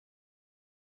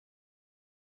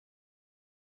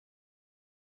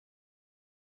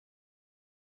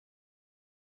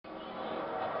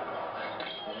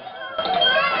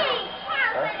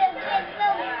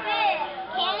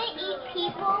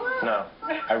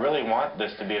I really want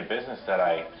this to be a business that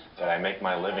I make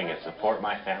my living and support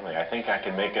my family. I think I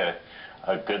can make a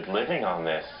good living on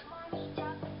this.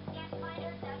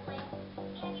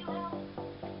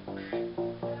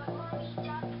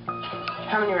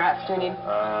 How many wraps do we need?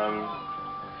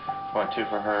 I want 2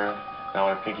 for her. And I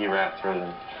want a pinky wrap for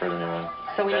the new one.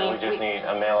 So we just need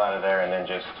a mail out of there and then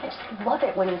just... I just love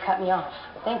it when you cut me off.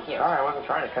 Thank you. Sorry, I wasn't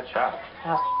trying to cut you off.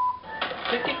 Oh.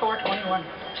 54.21.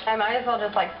 I might as well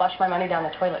just like flush my money down the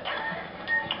toilet.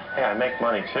 Hey, I make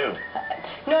money too.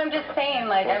 No, I'm just saying,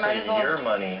 like, I might as well... Your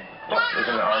money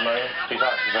isn't our money. She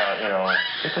talks about, you know,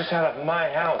 get this out of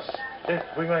my house.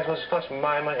 We might as well just flush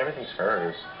my money. Everything's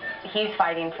hers. He's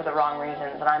fighting for the wrong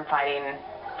reasons, and I'm fighting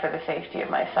for the safety of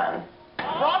my son.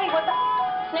 Robbie, what the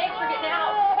snakes are getting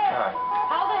out? God.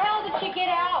 How the hell did she get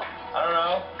out? I don't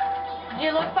know. Did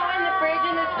you look behind the fridge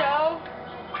and the stove?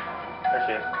 There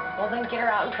she is. Well, then get her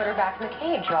out and put her back in the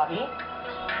cage, Robbie.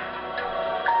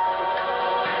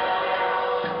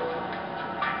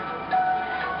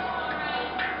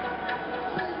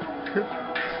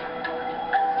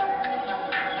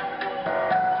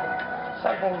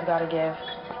 Something's got to give.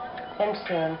 And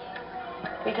soon.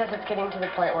 Because it's getting to the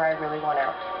point where I really want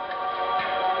out.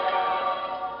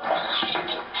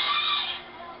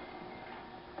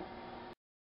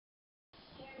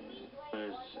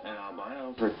 There's an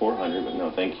albino for 400, but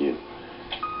no, thank you.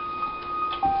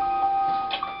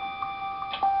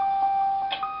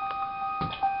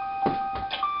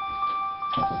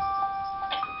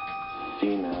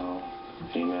 Female.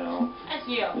 That's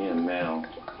you. Yeah, male.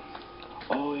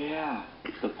 Oh yeah,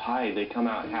 the pie. They come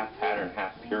out half pattern,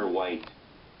 half pure white.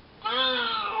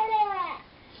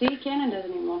 See, Cannon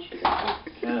doesn't even want you to go.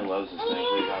 Cannon loves the snake. What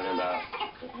are you talking about?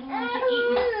 I don't want to get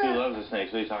eaten. He loves the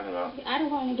snakes. What are you talking about? I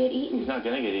don't want to get eaten. He's not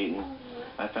gonna get eaten.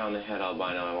 I found the head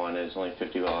albino I wanted. It's only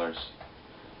 $50.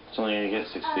 It's only gonna get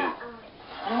 6 feet.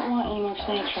 I don't want any more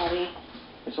snakes, Robbie.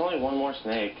 It's only one more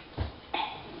snake.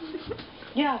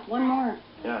 Yeah, one more.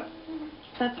 Yeah.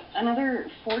 That's another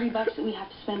 $40 that we have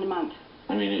to spend a month.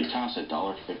 I mean, it costs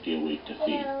 $1.50 a week to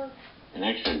feed. An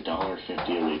extra $1.50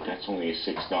 a week. That's only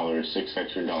 $6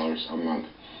 extra dollars a month.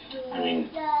 I mean,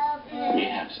 we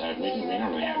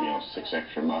normally have, you know, $6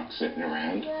 extra bucks sitting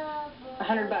around.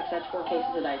 $100, that's 4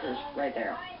 cases of diapers right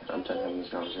there. I'm done having this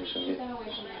conversation with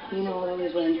you. You know I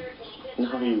always win.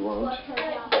 No, you won't.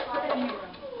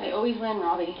 I always win,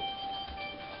 Robbie.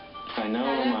 I know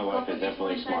my wife is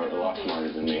definitely smart, a lot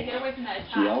smarter than me.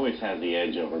 She always has the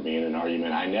edge over me in an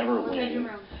argument. I never win,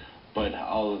 but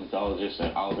I'll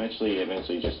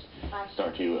eventually just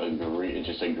start to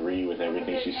agree with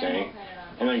everything she's saying,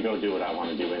 and then go do what I want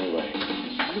to do anyway.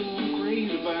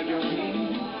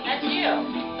 That's you.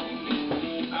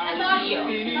 That's all you.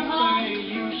 Come on.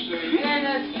 And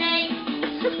the snake.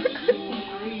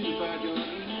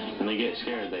 When they get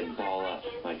scared, they ball up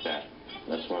like that.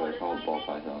 That's why they're called ball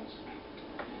pythons.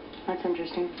 That's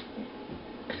interesting.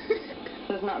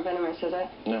 So it's not venomous, is it?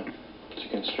 No, it's a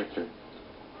constrictor.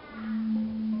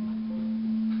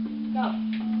 Go. Out.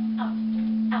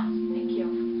 Thank you.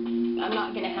 I'm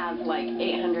not going to have like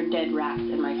 800 dead rats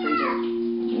in my freezer.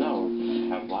 No,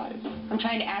 have live. I'm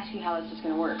trying to ask you how this is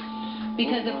going to work.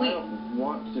 Because if we... I don't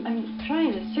want to... I'm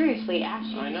trying to seriously ask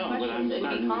you questions and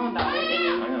be calm about it.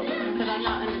 And I know, but because I'm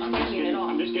not understanding at all.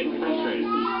 I'm just getting frustrated. I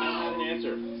don't have an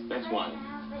answer. That's why.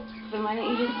 Then why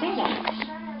don't you just say that?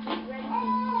 I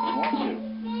want to.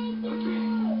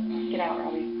 Get out,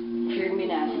 Robbie. If you're going to be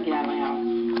nasty, get out of my house.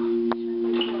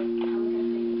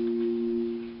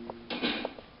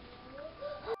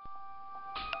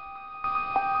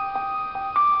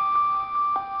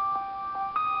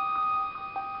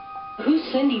 Who's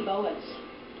Cindy Boas?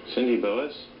 Cindy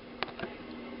Boas?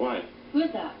 Why? Who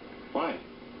is that? Why?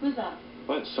 Who's that?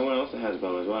 What? Someone else that has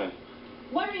boas. Why?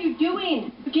 What are you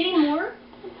doing? You getting more?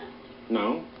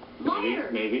 No.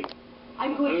 Liar. Maybe.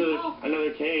 I'm going to help.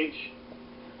 Another cage.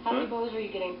 How many boas are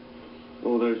you getting?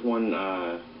 Well, there's one,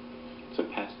 it's a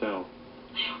pastel.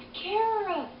 I don't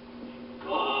care.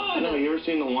 God. No, you ever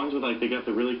seen the ones with, like, they got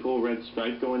the really cool red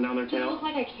stripe going down their Does it tail? look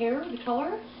like I care, the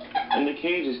color? And the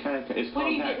cage is kind of, it's When are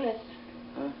you compact. getting this?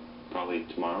 Probably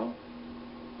tomorrow.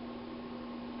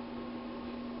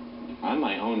 I'm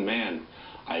my own man.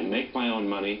 I make my own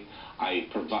money. I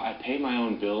pay my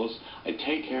own bills. I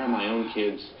take care of my own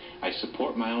kids. I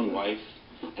support my own wife.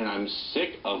 And I'm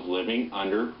sick of living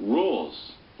under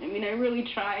rules. I mean, I really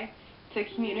try to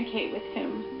communicate with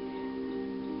him.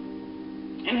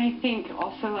 And I think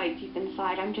also, like, deep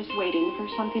inside, I'm just waiting for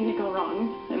something to go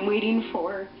wrong. I'm waiting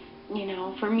for, you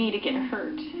know, for me to get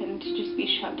hurt and to just be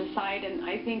shoved aside. And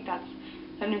I think that's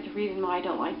another reason why I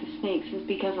don't like the snakes, is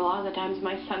because a lot of the times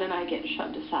my son and I get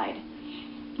shoved aside.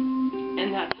 And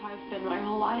that's how I've been my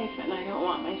whole life, and I don't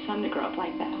want my son to grow up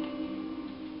like that.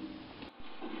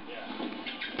 Yeah.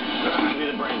 Give me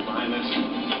the brains behind this.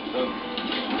 Oh.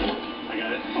 I got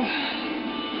it.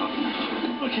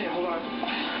 Oh. Okay, hold on.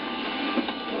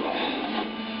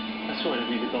 I sort of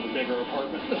need to build a bigger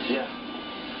apartment. Yeah.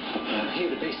 Here,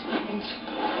 the basement ones.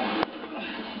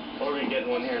 Well, we're going to get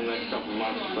one here in the next couple of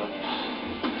months, so.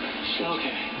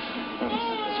 Okay.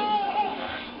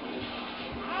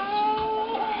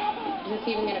 Is this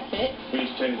even gonna fit? We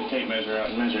just took the tape measure out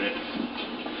and measured it.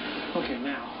 Okay,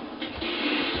 now.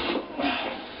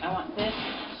 I want this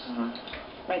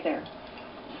right there.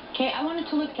 Okay, I want it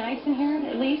to look nice in here,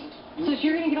 at least. So if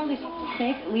you're gonna get all these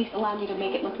snakes, at least allow me to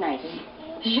make it look nice.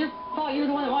 It's your fault. You're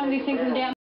the one that wanted these things in the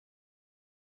damn.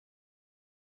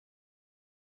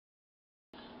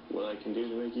 What I can do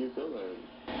to make you feel better.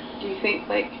 Do you think,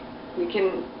 like, we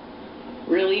can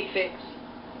really fix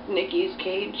Nikki's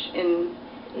cage and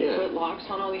put locks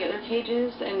on all the other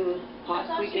cages and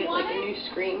possibly get, like, a new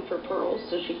screen for Pearls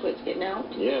so she quits getting out?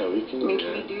 Yeah, we can. I mean,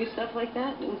 can we do stuff like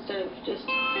that instead of just...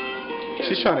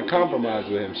 She's trying to compromise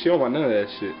with him. She don't want none of that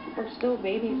shit. We're still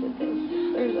babies at this.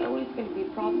 There's always going to be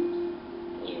problems.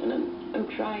 And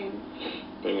I'm trying.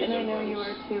 And I know you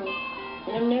are too.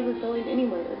 And I'm never going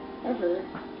anywhere, ever.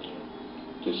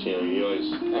 Just, you know, you always...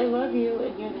 I love you,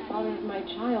 and you're the father of my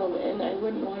child, and I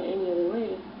wouldn't want it any other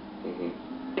way.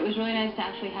 It was really nice to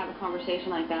actually have a conversation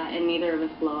like that and neither of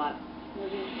us blow up.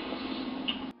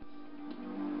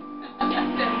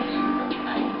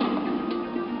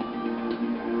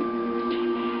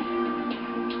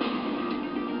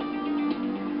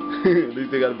 At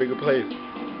least they got a bigger place.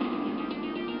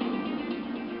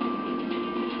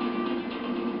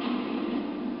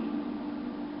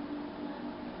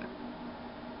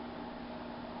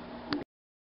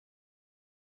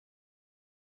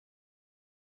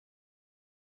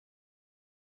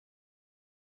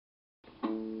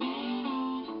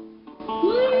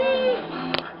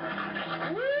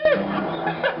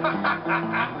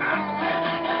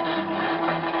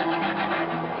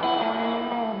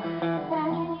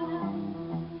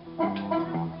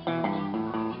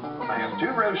 I have 2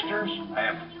 roosters, I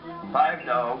have 5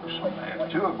 dogs, I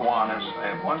have 2 iguanas, I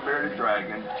have 1 bearded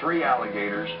dragon, 3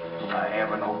 alligators, I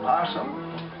have an opossum,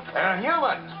 and a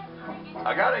human.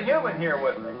 I got a human here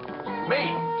with me.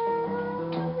 Me.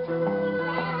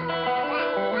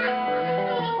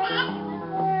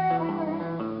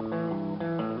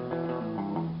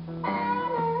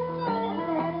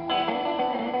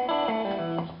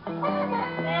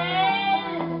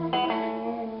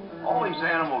 All these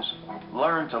animals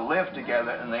learn to live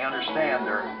together and they understand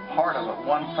they're part of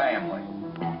one family.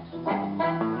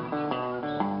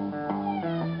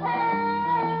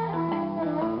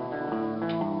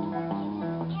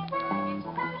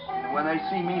 And when they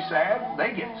see me sad,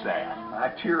 they get sad. I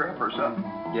tear up or something.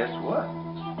 Guess what?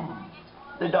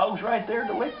 The dog's right there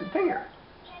to lick the tear.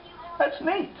 That's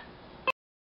neat.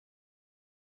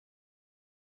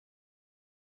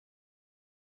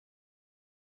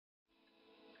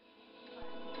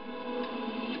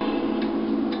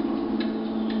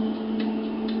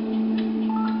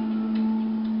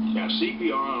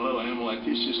 CPR on a little animal like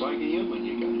this, just like a human.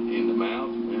 You got it in the mouth,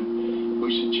 and then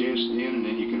push the chest in, and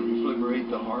then you can refrigerate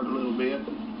the heart a little bit,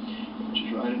 which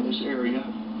is right in this area.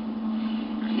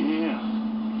 Yeah.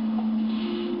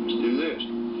 Let's do this.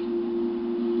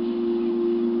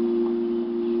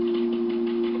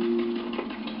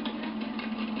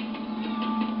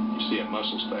 See that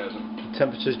muscle spasm? The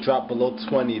temperatures drop below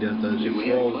 20. See, we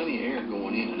had plenty of air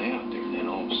going in and out there, and then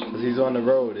all of a sudden... Because he's on the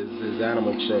road. His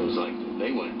animal It froze. was like they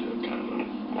went into kind of a,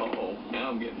 uh-oh, now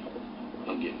I'm getting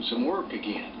some work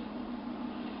again.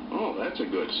 Oh, that's a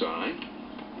good sign.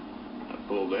 I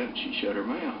pulled that and she shut her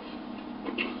mouth.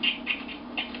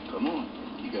 Come on,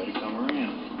 you got to come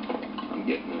around. I'm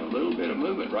getting a little bit of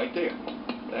movement right there.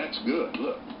 That's good,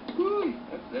 look. Woo,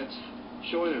 that's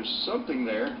showing there's something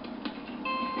there.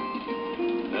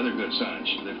 Another good sign,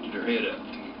 she lifted her head up.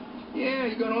 Yeah,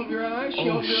 you gonna open your eyes? She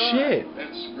opened her shit. eyes.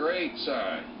 That's a great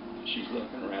sign. She's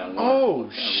looking around. Oh,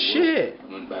 shit.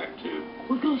 Coming back to.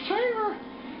 We're gonna save her.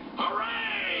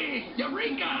 Hooray!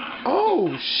 Eureka! Oh,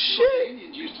 The shit.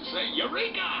 Indians used to say,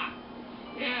 Eureka!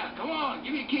 Yeah, come on,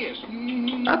 give me a kiss.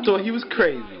 I thought he was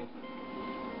crazy.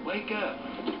 Wake up.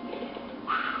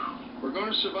 We're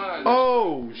gonna survive this.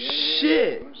 Oh, Yeah,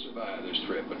 shit. We're gonna survive this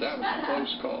trip, but that was a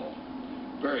close call.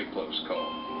 Very close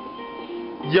call.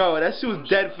 Yo, that shit was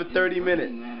dead for 30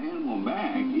 minutes. That animal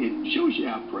back, it shows you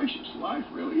how precious life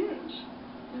really is.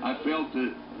 I felt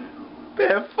that.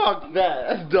 Man, fuck that.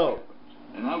 That's dope.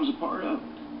 And I was a part of it.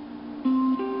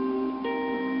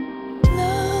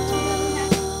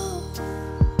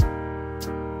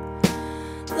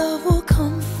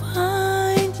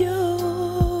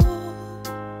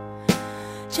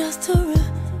 just to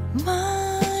remind